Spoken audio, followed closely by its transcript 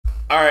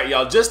All right,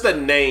 y'all, just the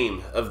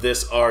name of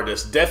this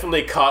artist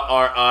definitely caught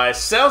our eye.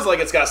 Sounds like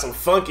it's got some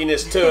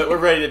funkiness to it. We're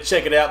ready to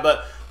check it out,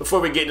 but before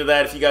we get into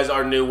that, if you guys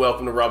are new,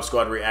 welcome to Rob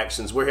Squad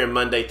Reactions. We're here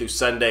Monday through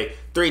Sunday,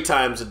 3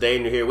 times a day,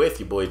 and you're here with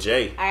your boy,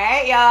 Jay. All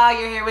right,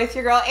 y'all, you're here with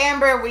your girl,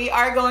 Amber. We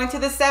are going to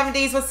the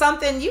 70s with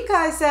something you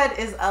guys said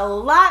is a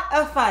lot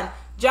of fun.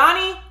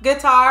 Johnny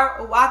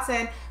Guitar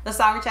Watson. The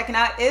song we're checking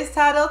out is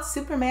titled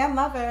Superman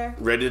Lover.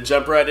 Ready to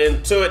jump right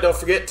into it. Don't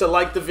forget to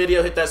like the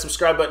video, hit that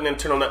subscribe button, and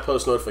turn on that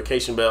post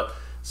notification bell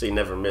so you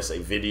never miss a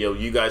video.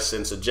 You guys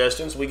send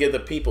suggestions. We give the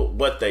people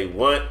what they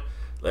want.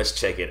 Let's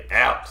check it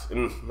out.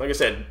 And like I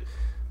said,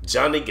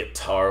 Johnny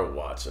Guitar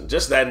Watson.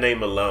 Just that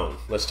name alone.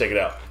 Let's check it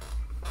out.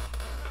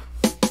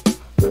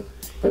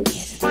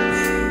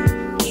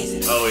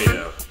 Oh,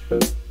 yeah.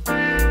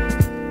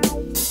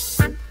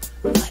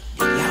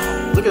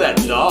 Look at that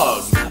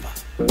dog.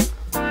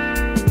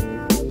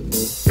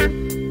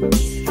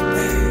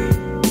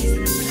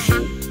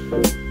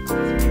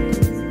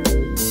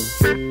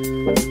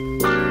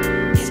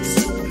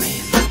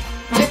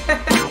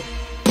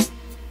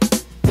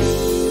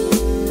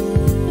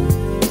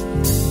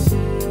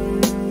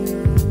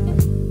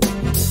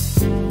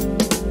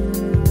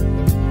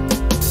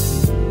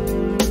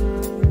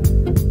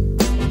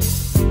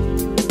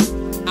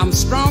 I'm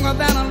stronger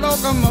than a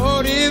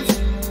locomotive,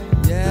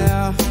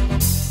 yeah.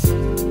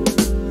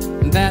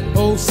 That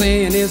old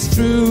saying is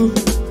true.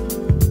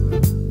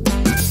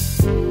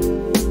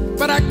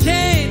 But I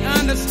can't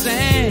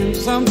understand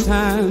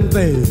sometimes,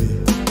 baby,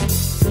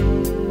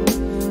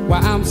 why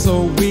I'm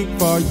so weak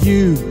for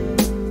you.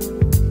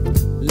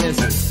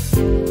 Listen,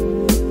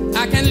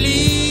 I can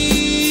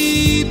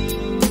leap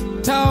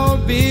tall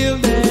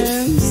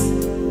buildings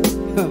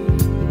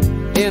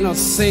in a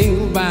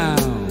single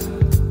bound.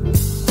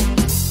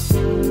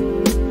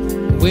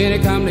 When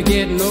it come to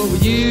getting over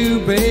you,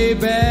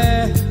 baby,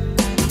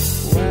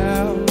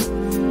 well,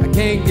 I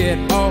can't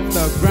get off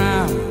the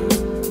ground.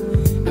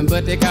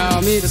 But they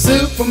call me the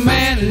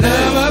Superman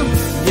lover,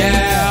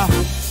 yeah.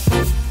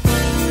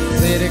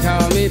 Say they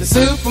call me the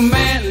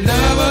Superman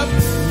lover,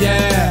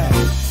 yeah.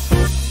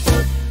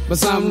 But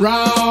something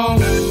wrong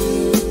with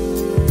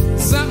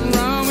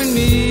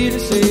me to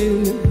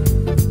see.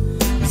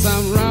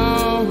 Something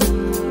wrong,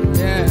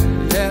 yeah,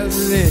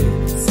 yes it is.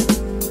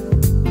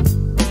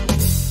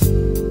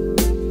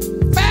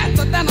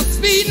 Than a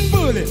speeding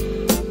bullet.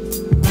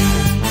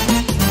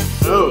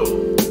 Oh.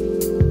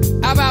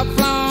 I've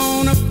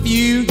outflown a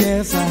few,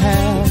 yes I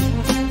have.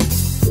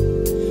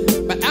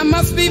 But I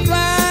must be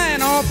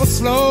flying awful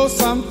slow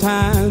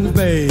sometimes,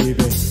 baby.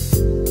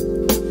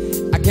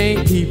 I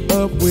can't keep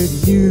up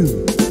with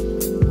you.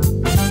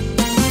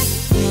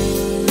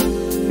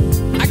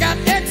 I got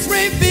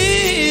X-ray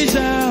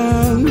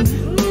vision,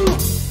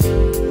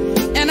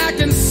 and I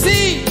can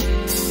see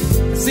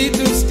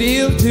through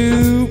steel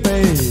too,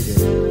 baby.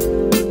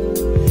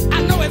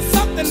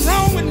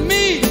 Wrong with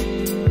me,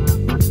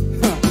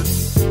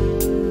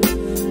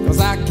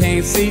 cause I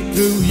can't see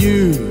through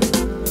you.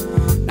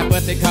 Now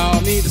but they call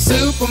me the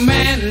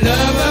Superman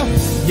lover,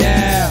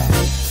 yeah.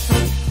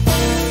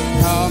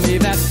 Call me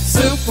that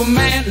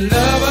Superman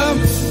lover,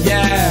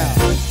 yeah.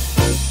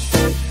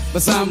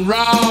 But something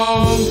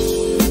wrong.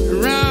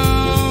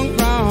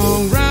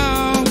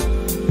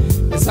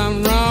 There's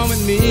something wrong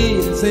with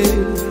me, see?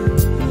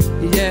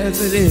 Yes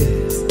it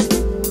is.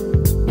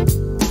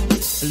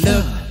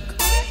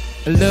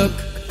 Look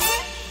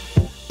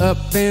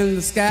up in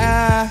the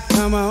sky,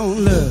 come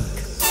on, look,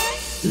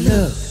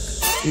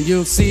 and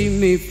you'll see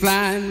me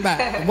flying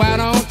by. Why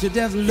don't you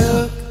just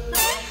look,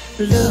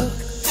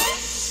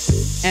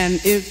 and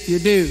if you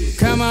do,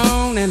 come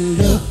on and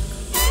look,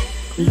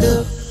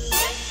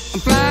 I'm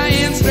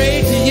flying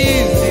straight to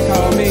you. They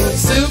call me the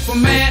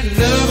Superman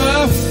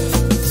lover.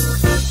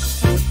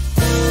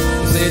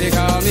 Say they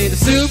call me the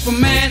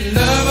Superman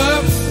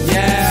lover,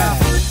 yeah.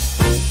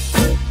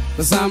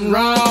 But something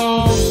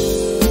wrong.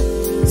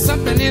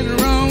 Something is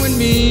wrong with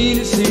me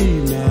to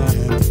see now.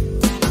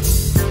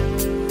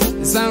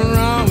 There's something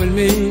wrong with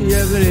me,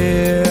 yes it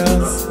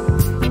is.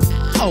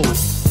 Oh.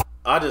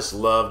 I just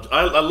loved,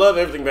 I love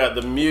everything about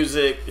the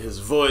music, his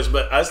voice,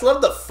 but I just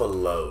love the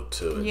flow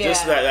to it. Yeah.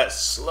 Just that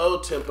slow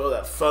tempo,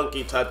 that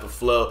funky type of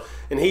flow.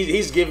 And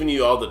he's giving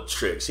you all the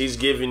tricks. He's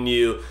giving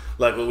you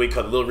like what we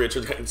call Little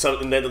Richard,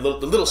 something that the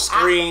little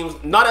screams,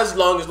 not as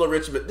long as Little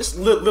Richard, but just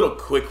little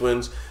quick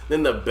ones.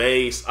 Then the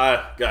bass.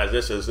 Guys,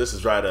 this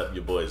is right up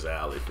your boy's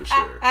alley for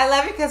sure. I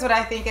love it because when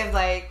I think of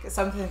like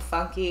something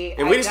funky,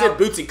 and we just did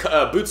Bootsy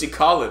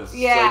Collins.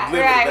 Yeah, so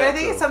right. When I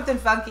think of something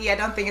funky, I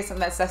don't think it's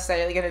something that's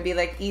necessarily going to be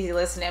like easy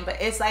listening,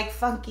 but it's like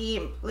funky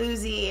and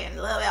bluesy and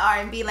a little bit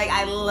R&B. Like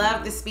I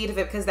love the speed of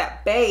it because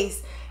that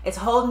bass, it's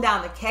holding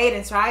down the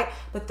cadence, right?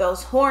 But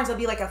those horns will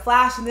be like a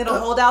flash and it'll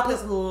hold out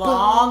this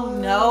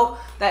long note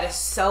that is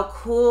so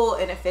cool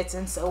and it fits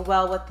in so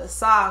well with the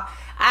song.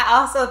 I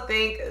also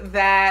think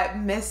that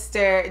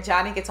Mr.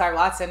 Johnny Guitar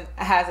Watson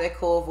has a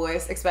cool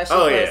voice, especially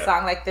for a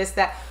song like this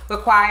that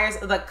requires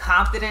the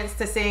confidence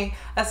to sing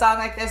a song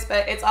like this.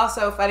 But it's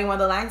also funny, one of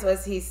the lines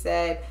was he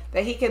said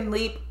that he can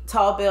leap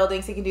tall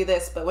buildings, he can do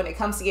this, but when it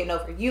comes to getting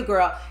over you,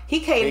 girl,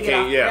 he can't get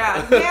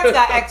off the ground. Man's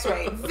got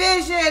X-ray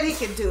vision,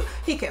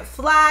 he can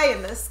fly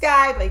in the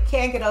sky, but he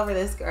can't get over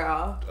this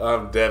girl.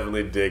 I'm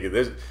definitely digging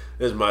this.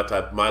 This is my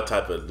type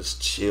of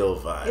just chill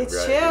vibe. It's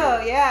right chill,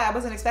 here. yeah. I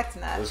wasn't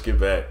expecting that. Let's get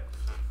back.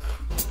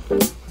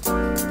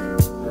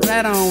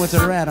 Rat on with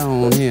the rat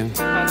on here.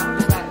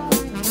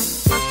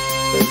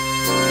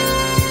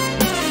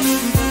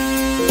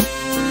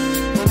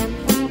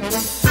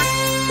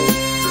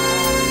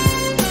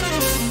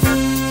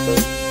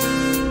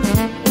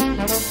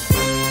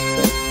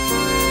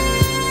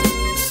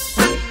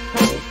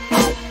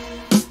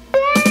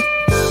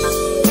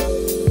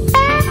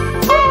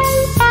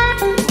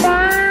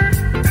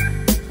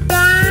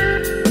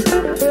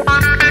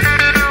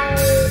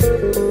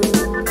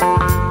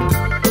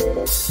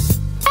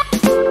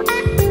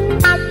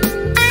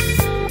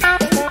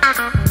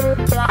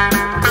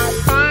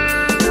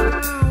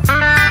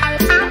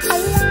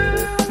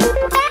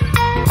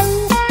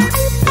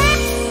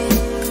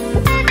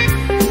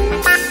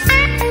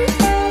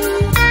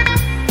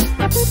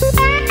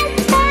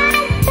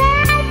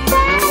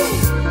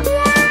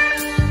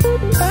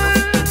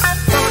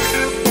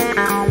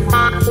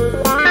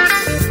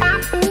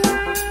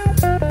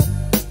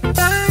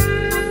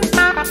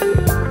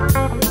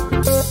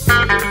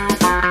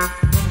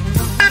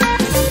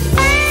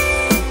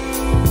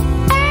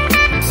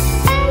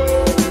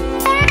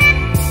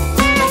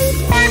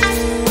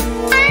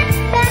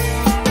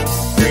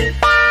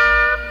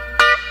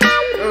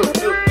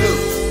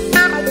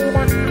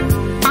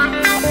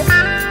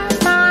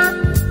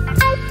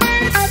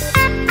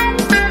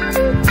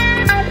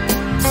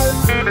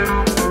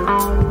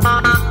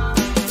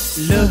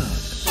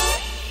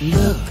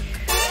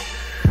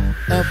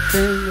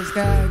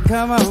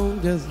 Come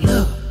on, just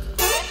look,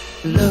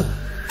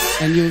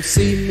 and you'll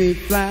see me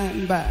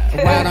flying by.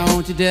 Why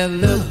don't you just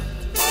look,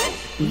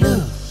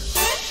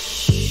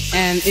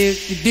 and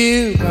if you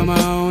do, come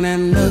on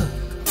and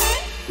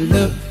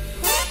look,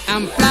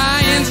 I'm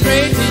flying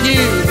straight to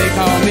you. They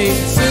call me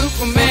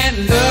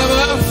Superman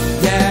lover,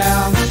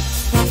 yeah.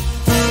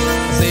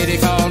 I say they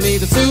call me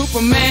the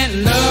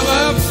Superman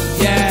lover,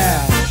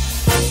 yeah.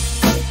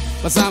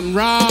 But something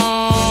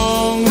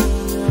wrong,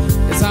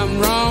 there's something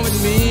wrong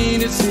with me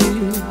to see.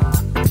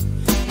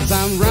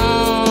 I'm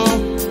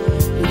wrong,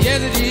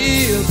 yes it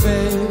is,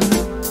 babe.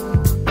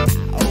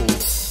 Oh,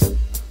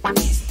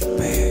 is it a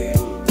bird?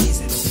 Is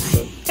it a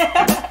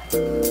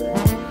plane?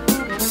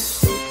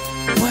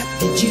 What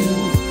did you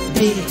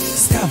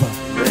discover?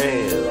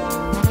 Man.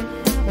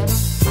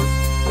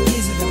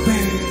 Is it a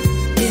bird?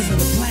 Is it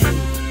a plane?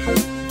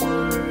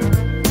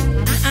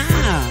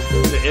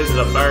 Is it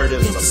a bird?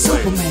 Is it a plane?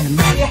 Superman,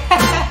 man.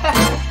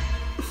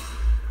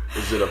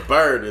 Is it a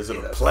bird? Is it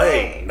a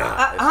plane?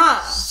 Nah,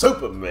 it's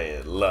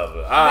Superman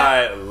lover.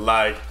 I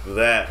like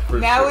that for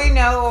now sure. we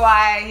know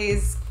why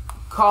he's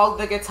called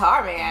the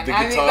Guitar Man. The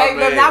Guitar Guitar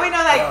Man. Now we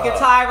know that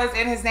guitar was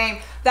in his name.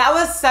 That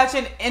was such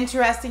an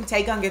interesting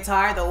take on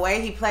guitar. The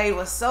way he played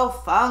was so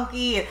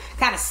funky and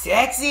kind of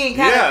sexy and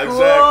kind of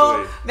cool.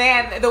 Exactly.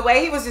 Man, the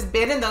way he was just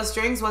bending those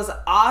strings was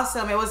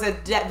awesome. It was a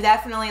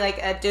definitely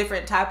like a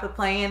different type of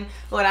playing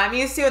what I'm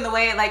used to, and the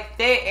way it like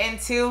fit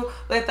into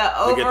with the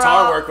overall. The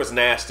guitar work was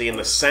nasty, and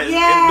the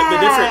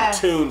different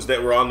tunes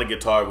that were on the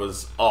guitar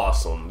was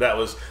awesome. That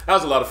was a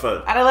lot of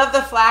fun. And I love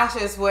the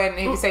flashes when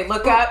he would say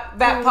 "look up."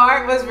 That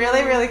part was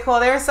really, really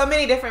cool. There were so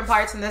many different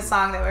parts in this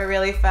song that were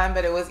really fun,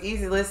 but it was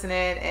easy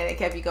listening and it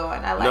kept you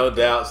going. I like No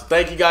doubt. So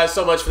thank you guys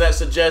so much for that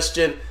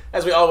suggestion.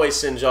 As we always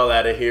send y'all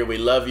out of here, we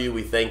love you,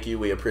 we thank you,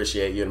 we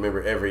appreciate you, and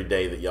remember every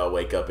day that y'all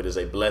wake up, it is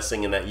a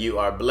blessing and that you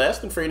are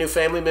blessed. And for your new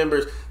family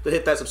members, to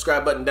hit that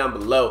subscribe button down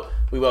below.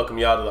 We welcome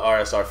y'all to the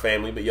RSR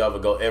family, but y'all will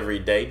go every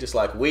day just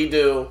like we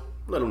do.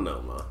 Let them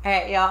know, man.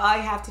 Hey, y'all, all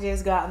you have to do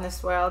is go out in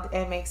this world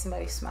and make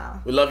somebody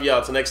smile. We love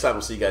y'all. Till next time,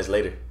 we'll see you guys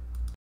later.